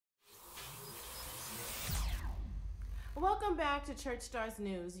Welcome back to Church Stars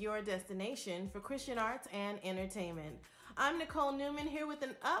News, your destination for Christian arts and entertainment. I'm Nicole Newman here with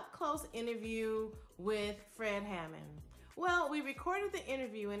an up-close interview with Fred Hammond. Well, we recorded the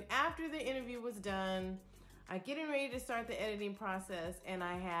interview, and after the interview was done, I getting ready to start the editing process, and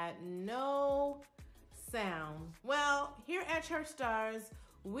I had no sound. Well, here at Church Stars,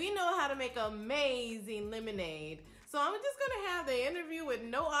 we know how to make amazing lemonade. So I'm just gonna have the interview with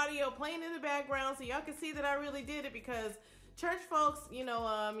no audio playing in the background so y'all can see that I really did it, because church folks,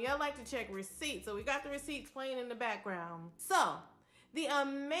 y'all like to check receipts. So we got the receipts playing in the background. So the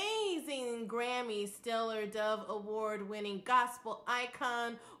amazing Grammy Stellar Dove Award winning gospel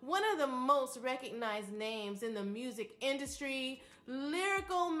icon, one of the most recognized names in the music industry,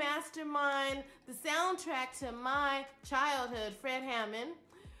 lyrical mastermind, the soundtrack to my childhood, Fred Hammond.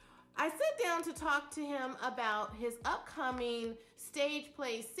 I sat down to talk to him about his upcoming stage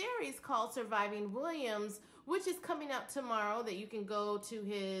play series called Surviving Williams, which is coming out tomorrow, that you can go to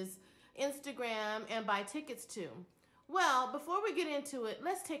his Instagram and buy tickets to. Well, before we get into it,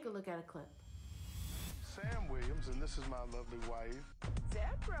 let's take a look at a clip. Sam Williams, and this is my lovely wife,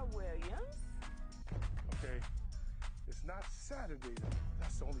 Deborah Williams. Okay, it's not Saturday,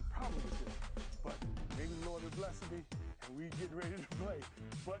 that's the only problem with it. But maybe the Lord is blessing me, and we getting ready to play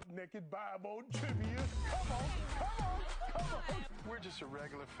Butt Naked Bible Trivia. Come on, come on, come on. We're just a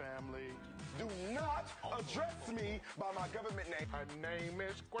regular family. Do not address me by my government name. Her name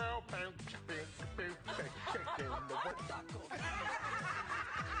is Squirrel Pimp.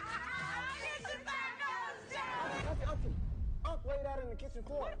 Unc laid out in the kitchen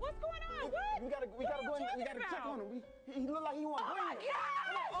corner. What's going on? What? We gotta go in. We gotta check on him. He look like he want to my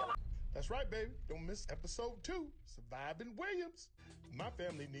God! That's right, baby. Don't miss episode 2, Surviving Williams. My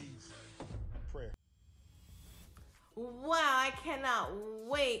family needs prayer. Wow, I cannot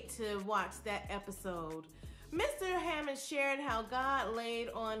wait to watch that episode. Mr. Hammond shared how God laid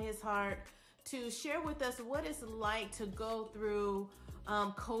on his heart to share with us what it's like to go through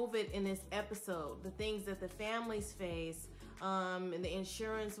COVID in this episode, the things that the families face, and the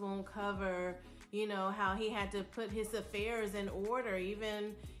insurance won't cover, how he had to put his affairs in order,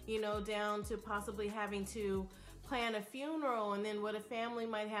 even, down to possibly having to plan a funeral, and then what a family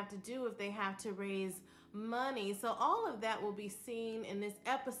might have to do if they have to raise money. So all of that will be seen in this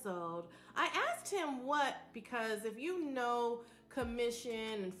episode. I asked him because if you know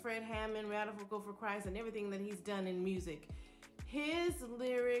Commission and Fred Hammond, Radical for Christ, and everything that he's done in music, his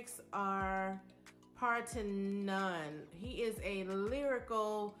lyrics are par to none. He is a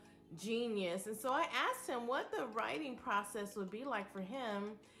lyrical genius. And so I asked him what the writing process would be like for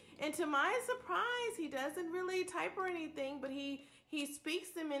him. And to my surprise, he doesn't really type or anything, but he speaks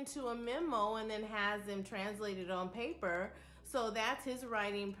them into a memo and then has them translated on paper. So that's his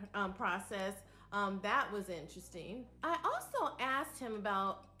writing process. That was interesting. I also asked him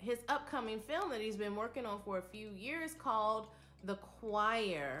about his upcoming film that he's been working on for a few years called The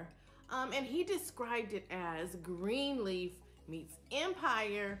Choir. And he described it as Greenleaf meets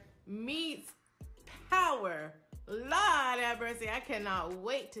Empire meets Power. Lord have mercy, I cannot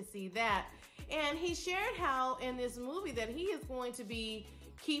wait to see that. And he shared how in this movie that he is going to be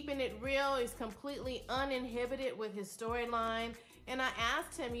keeping it real. He's completely uninhibited with his storyline. And I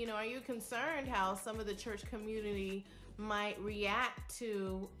asked him, are you concerned how some of the church community might react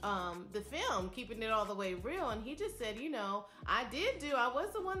to the film, keeping it all the way real? And he just said, I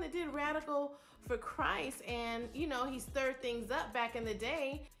was the one that did Radical for Christ, and he stirred things up back in the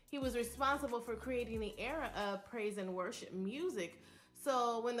day. He was responsible for creating the era of praise and worship music.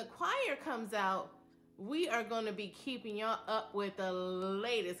 So when The Choir comes out, we are going to be keeping y'all up with the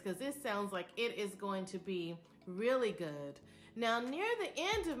latest, because this sounds like it is going to be really good. Now, near the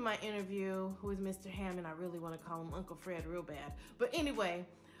end of my interview with Mr. Hammond, I really want to call him Uncle Fred real bad. But anyway,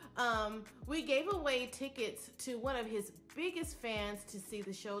 we gave away tickets to one of his biggest fans to see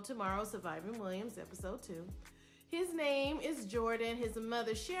the show tomorrow, Surviving Williams, episode 2. His name is Jordan. His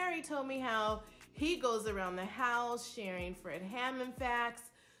mother, Sherry, told me how he goes around the house sharing Fred Hammond facts.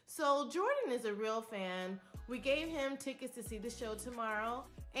 So Jordan is a real fan. We gave him tickets to see the show tomorrow,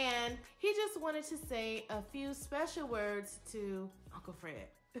 and he just wanted to say a few special words to Uncle Fred.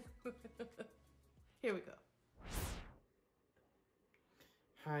 Here we go.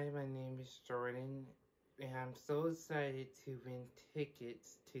 Hi, my name is Jordan, and I'm so excited to win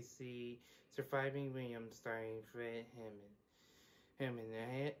tickets to see Surviving Williams starring Fred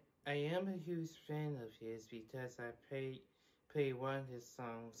Hammond. I am a huge fan of his because I play one of his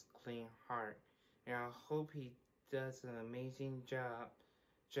songs, Clean Heart, and I hope he does an amazing job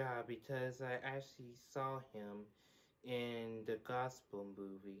because I actually saw him in the gospel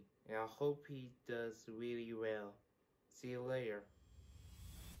movie, and I hope he does really well. See you later.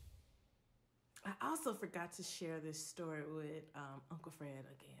 I also forgot to share this story with Uncle Fred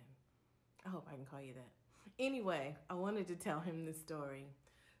again. I hope I can call you that. Anyway, I wanted to tell him this story.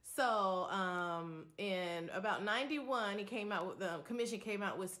 So, in about 91, he came out with the commission came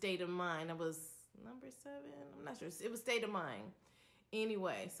out with State of Mind. It was number 7. I'm not sure. It was State of Mind.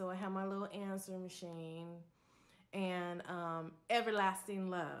 Anyway, so I had my little answer machine and Everlasting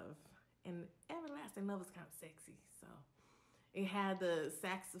Love. And Everlasting Love was kind of sexy. So it had the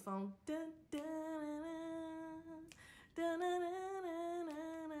saxophone. Dun, dun, dun, dun, dun, dun,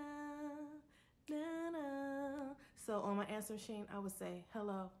 dun, dun. So on my answer machine, I would say,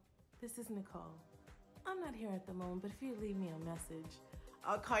 hello, this is Nicole. I'm not here at the moment, but if you leave me a message,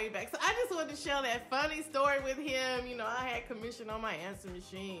 I'll call you back. So I just wanted to share that funny story with him. You know, I had commission on my answer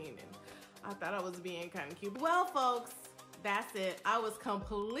machine, and I thought I was being kind of cute. Well, folks, that's it. I was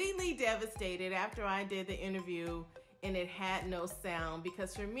completely devastated after I did the interview, and it had no sound,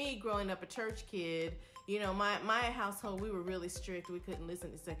 because for me, growing up a church kid, you know, my household, we were really strict. We couldn't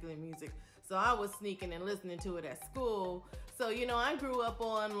listen to secular music. So I was sneaking and listening to it at school. So, you know, I grew up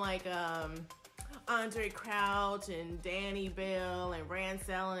on like Andre Crouch and Danny Bell and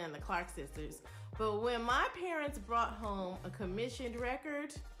Ransell and the Clark Sisters. But when my parents brought home a commissioned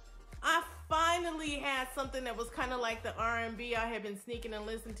record, I finally had something that was kind of like the R&B I had been sneaking and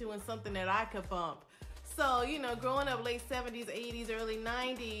listening to, and something that I could bump. So, you know, growing up late 70s, 80s, early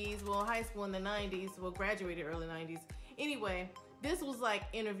 90s, well, high school in the 90s, well, graduated early 90s. Anyway, this was like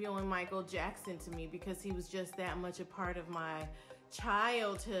interviewing Michael Jackson to me, because he was just that much a part of my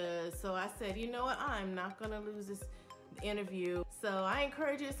childhood. So I said, you know what, I'm not gonna lose this interview. So I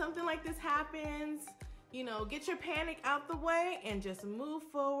encourage you, if something like this happens, you know, get your panic out the way and just move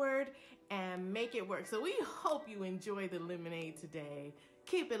forward and make it work. So we hope you enjoy the lemonade today.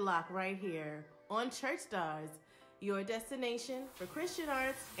 Keep it locked right here on Church Stars, your destination for Christian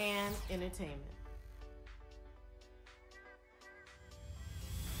arts and entertainment.